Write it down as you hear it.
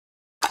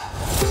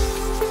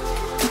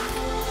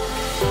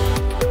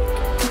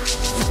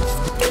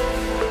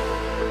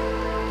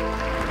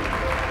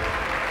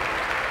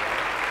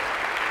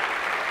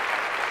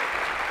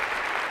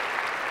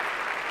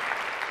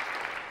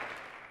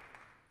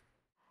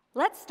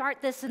Let's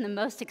start this in the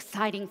most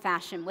exciting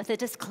fashion with a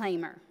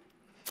disclaimer.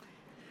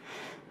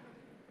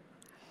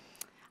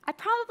 I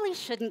probably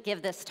shouldn't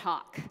give this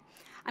talk.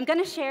 I'm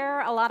going to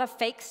share a lot of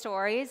fake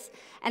stories,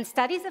 and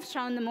studies have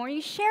shown the more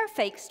you share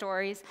fake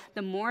stories,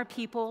 the more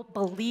people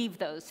believe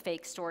those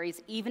fake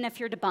stories, even if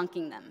you're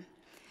debunking them.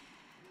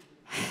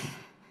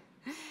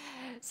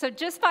 So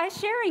just by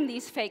sharing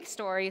these fake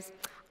stories,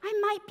 I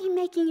might be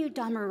making you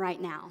dumber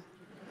right now.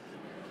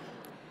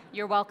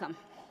 You're welcome.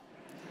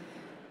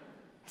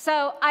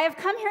 So I have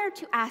come here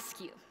to ask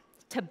you,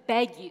 to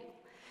beg you,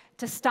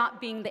 to stop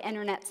being the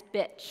internet's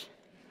bitch.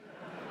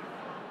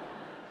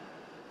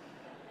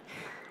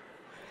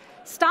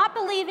 Stop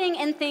believing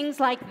in things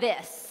like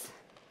this.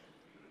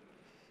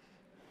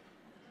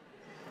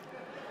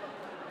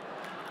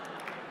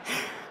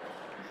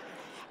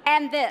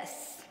 And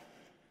this.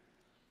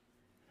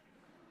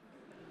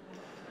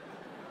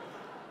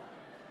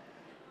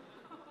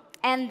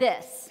 And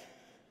this.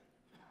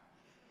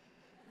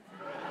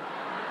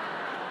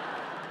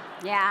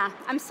 Yeah,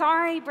 I'm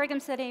sorry,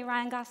 Brigham City,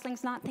 Ryan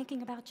Gosling's not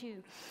thinking about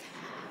you.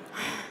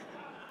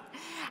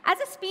 As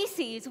a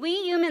species,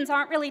 we humans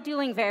aren't really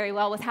doing very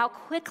well with how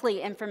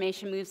quickly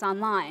information moves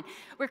online.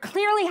 We're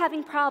clearly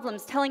having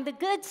problems telling the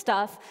good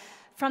stuff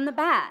from the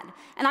bad.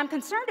 And I'm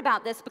concerned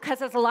about this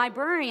because as a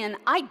librarian,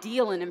 I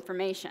deal in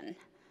information.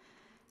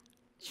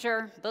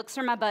 Sure, books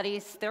are my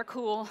buddies, they're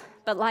cool,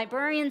 but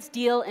librarians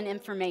deal in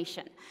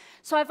information.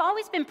 So I've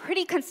always been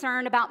pretty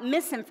concerned about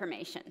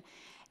misinformation.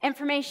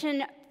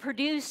 Information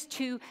produced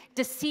to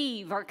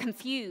deceive or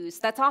confuse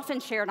that's often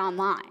shared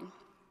online.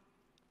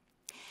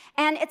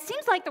 And it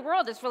seems like the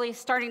world is really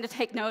starting to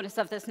take notice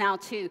of this now,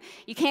 too.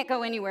 You can't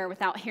go anywhere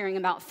without hearing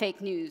about fake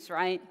news,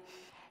 right?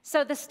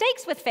 So the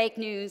stakes with fake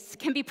news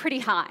can be pretty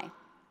high.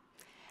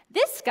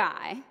 This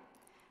guy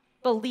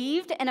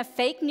believed in a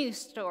fake news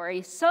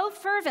story so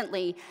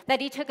fervently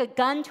that he took a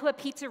gun to a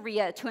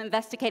pizzeria to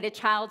investigate a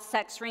child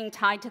sex ring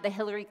tied to the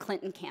Hillary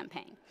Clinton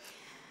campaign.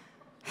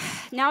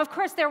 Now, of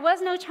course, there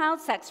was no child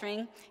sex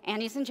ring,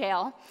 and he's in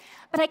jail,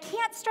 but I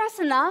can't stress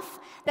enough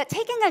that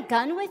taking a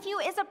gun with you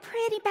is a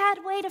pretty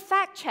bad way to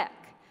fact check.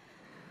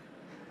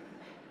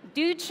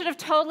 Dude should have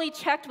totally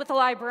checked with a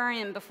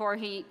librarian before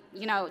he,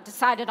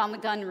 decided on the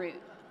gun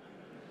route.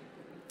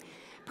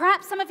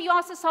 Perhaps some of you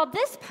also saw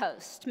this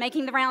post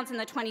making the rounds in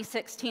the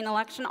 2016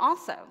 election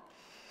also.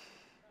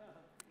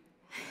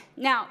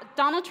 Now,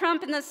 Donald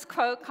Trump in this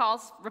quote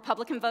calls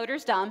Republican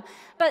voters dumb,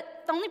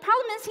 but the only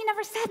problem is he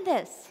never said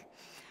this.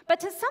 But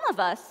to some of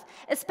us,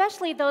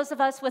 especially those of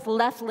us with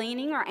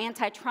left-leaning or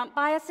anti-Trump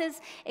biases,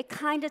 it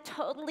kind of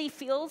totally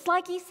feels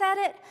like he said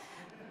it,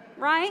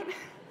 right?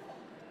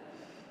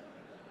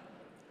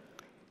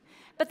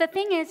 But the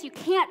thing is, you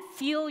can't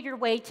feel your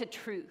way to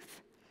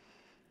truth.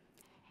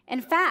 In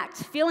fact,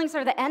 feelings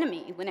are the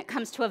enemy when it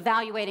comes to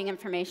evaluating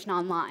information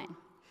online.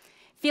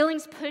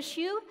 Feelings push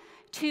you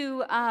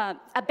to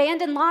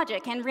abandon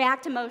logic and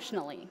react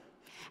emotionally.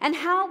 And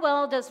how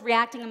well does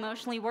reacting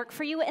emotionally work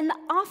for you in the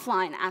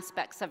offline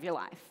aspects of your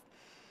life?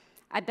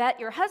 I bet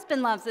your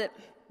husband loves it.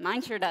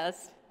 Mine sure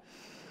does.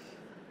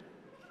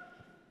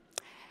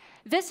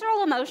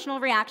 Visceral emotional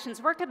reactions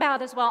work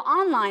about as well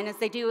online as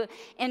they do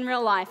in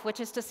real life, which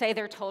is to say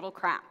they're total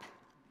crap.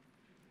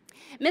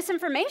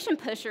 Misinformation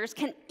pushers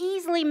can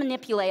easily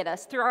manipulate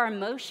us through our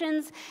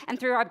emotions and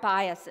through our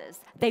biases.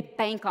 They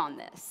bank on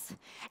this.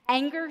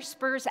 Anger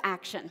spurs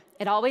action.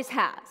 It always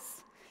has.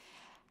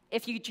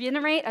 If you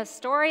generate a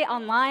story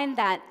online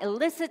that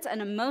elicits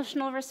an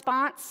emotional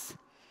response,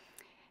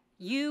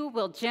 you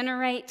will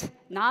generate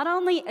not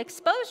only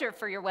exposure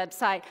for your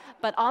website,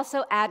 but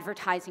also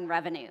advertising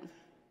revenue.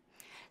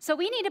 So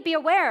we need to be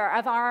aware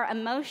of our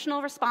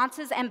emotional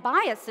responses and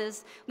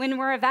biases when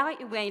we're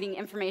evaluating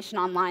information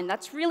online.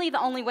 That's really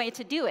the only way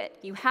to do it.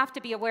 You have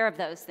to be aware of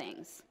those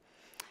things.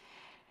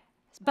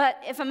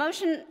 But if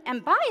emotion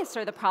and bias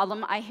are the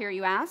problem, I hear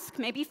you ask,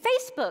 maybe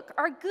Facebook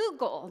or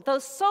Google,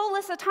 those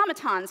soulless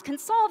automatons, can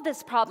solve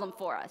this problem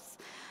for us.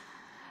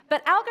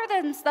 But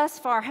algorithms thus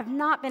far have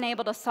not been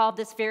able to solve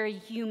this very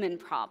human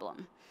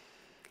problem.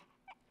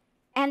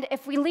 And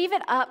if we leave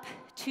it up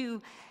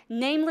to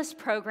nameless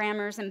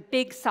programmers and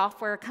big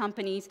software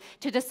companies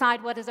to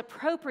decide what is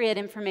appropriate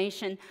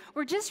information,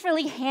 we're just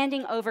really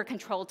handing over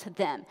control to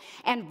them,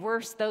 and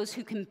worse, those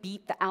who can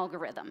beat the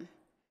algorithm.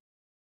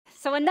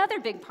 So another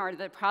big part of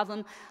the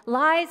problem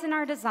lies in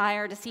our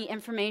desire to see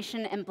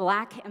information in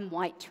black and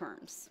white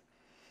terms.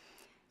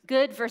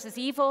 Good versus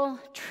evil,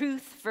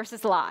 truth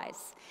versus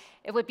lies.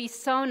 It would be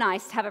so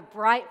nice to have a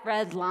bright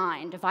red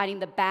line dividing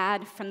the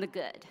bad from the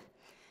good.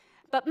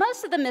 But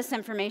most of the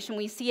misinformation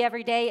we see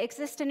every day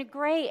exists in a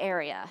gray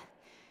area.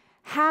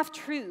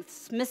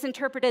 Half-truths,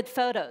 misinterpreted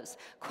photos,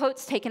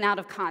 quotes taken out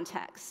of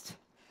context.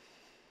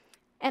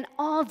 And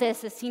all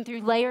this is seen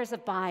through layers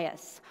of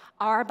bias.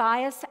 Our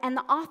bias and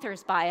the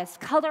author's bias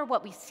color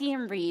what we see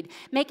and read,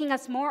 making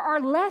us more or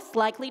less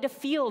likely to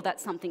feel that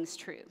something's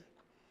true.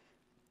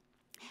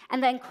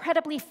 And the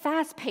incredibly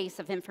fast pace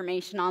of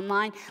information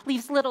online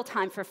leaves little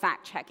time for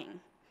fact-checking.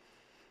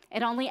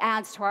 It only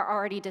adds to our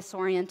already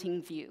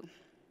disorienting view.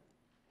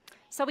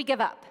 So we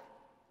give up.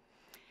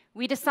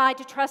 We decide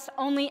to trust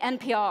only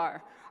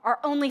NPR or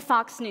only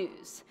Fox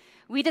News.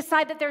 We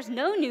decide that there's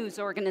no news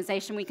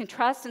organization we can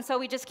trust, and so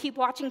we just keep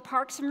watching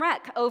Parks and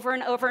Rec over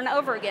and over and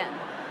over again.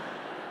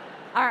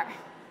 All right,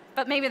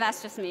 but maybe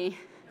that's just me.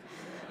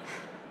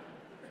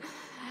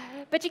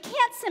 But you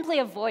can't simply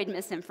avoid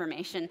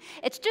misinformation.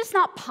 It's just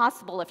not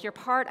possible if you're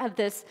part of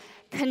this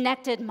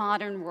connected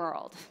modern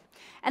world.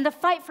 And the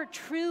fight for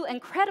true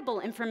and credible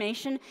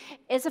information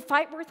is a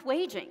fight worth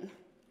waging.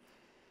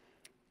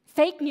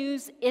 Fake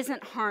news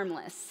isn't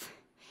harmless.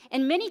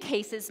 In many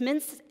cases,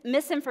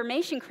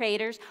 misinformation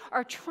creators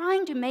are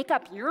trying to make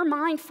up your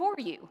mind for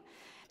you.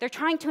 They're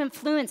trying to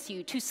influence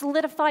you, to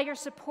solidify your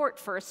support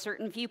for a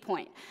certain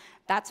viewpoint.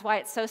 That's why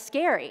it's so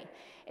scary.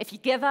 If you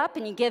give up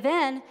and you give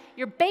in,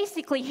 you're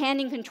basically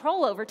handing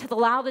control over to the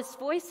loudest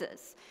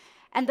voices.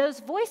 And those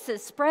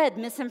voices spread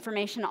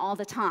misinformation all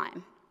the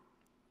time.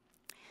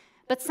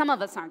 But some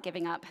of us aren't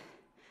giving up.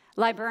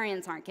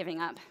 Librarians aren't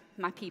giving up,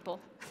 my people.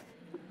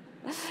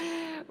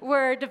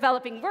 We're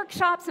developing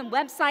workshops and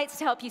websites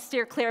to help you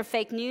steer clear of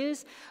fake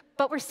news,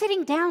 but we're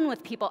sitting down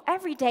with people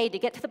every day to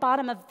get to the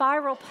bottom of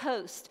viral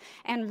posts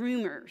and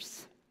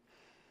rumors.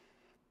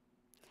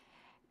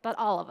 But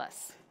all of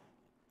us,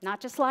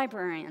 not just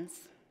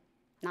librarians,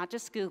 not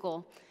just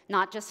Google,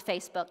 not just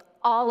Facebook,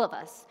 all of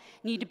us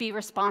need to be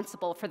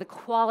responsible for the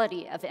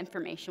quality of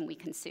information we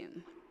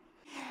consume.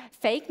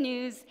 Fake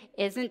news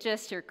isn't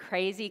just your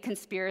crazy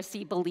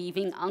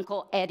conspiracy-believing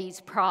Uncle Eddie's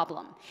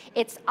problem.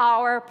 It's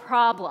our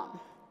problem.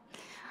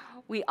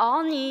 We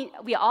all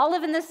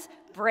live in this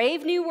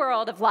brave new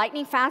world of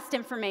lightning-fast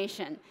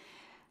information.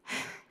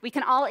 We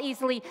can all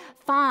easily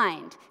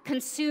find,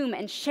 consume,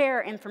 and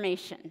share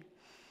information.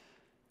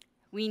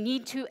 We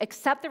need to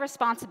accept the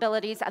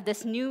responsibilities of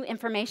this new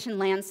information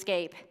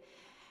landscape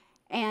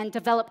and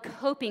develop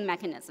coping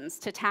mechanisms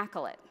to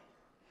tackle it.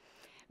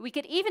 We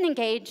could even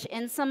engage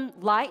in some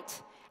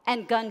light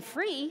and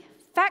gun-free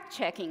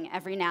fact-checking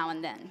every now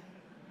and then.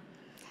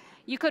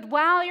 You could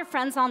wow your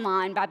friends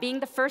online by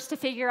being the first to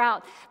figure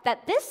out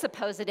that this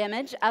supposed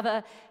image of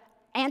an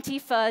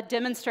Antifa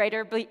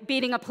demonstrator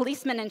beating a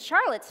policeman in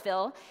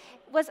Charlottesville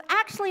was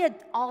actually an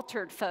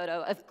altered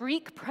photo of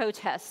Greek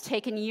protests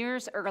taken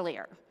years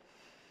earlier.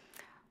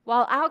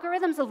 While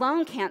algorithms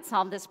alone can't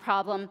solve this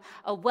problem,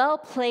 a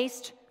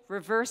well-placed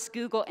reverse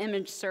Google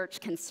image search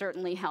can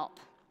certainly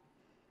help.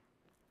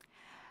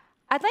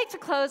 I'd like to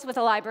close with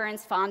a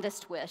librarian's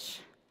fondest wish,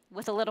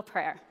 with a little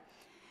prayer.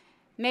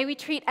 May we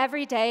treat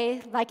every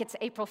day like it's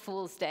April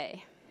Fool's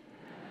Day.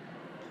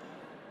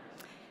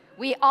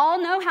 We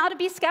all know how to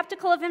be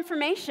skeptical of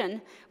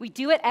information. We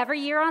do it every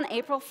year on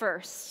April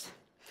 1st.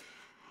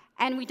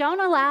 And we don't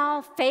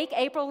allow fake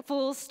April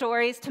Fool's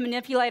stories to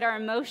manipulate our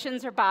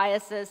emotions or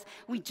biases.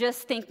 We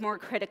just think more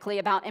critically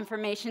about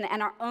information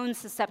and our own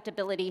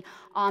susceptibility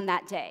on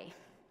that day.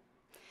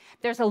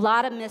 There's a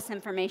lot of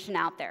misinformation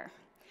out there.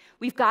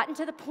 We've gotten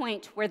to the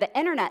point where the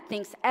internet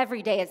thinks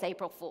every day is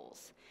April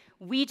Fool's.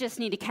 We just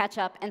need to catch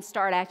up and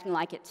start acting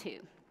like it too.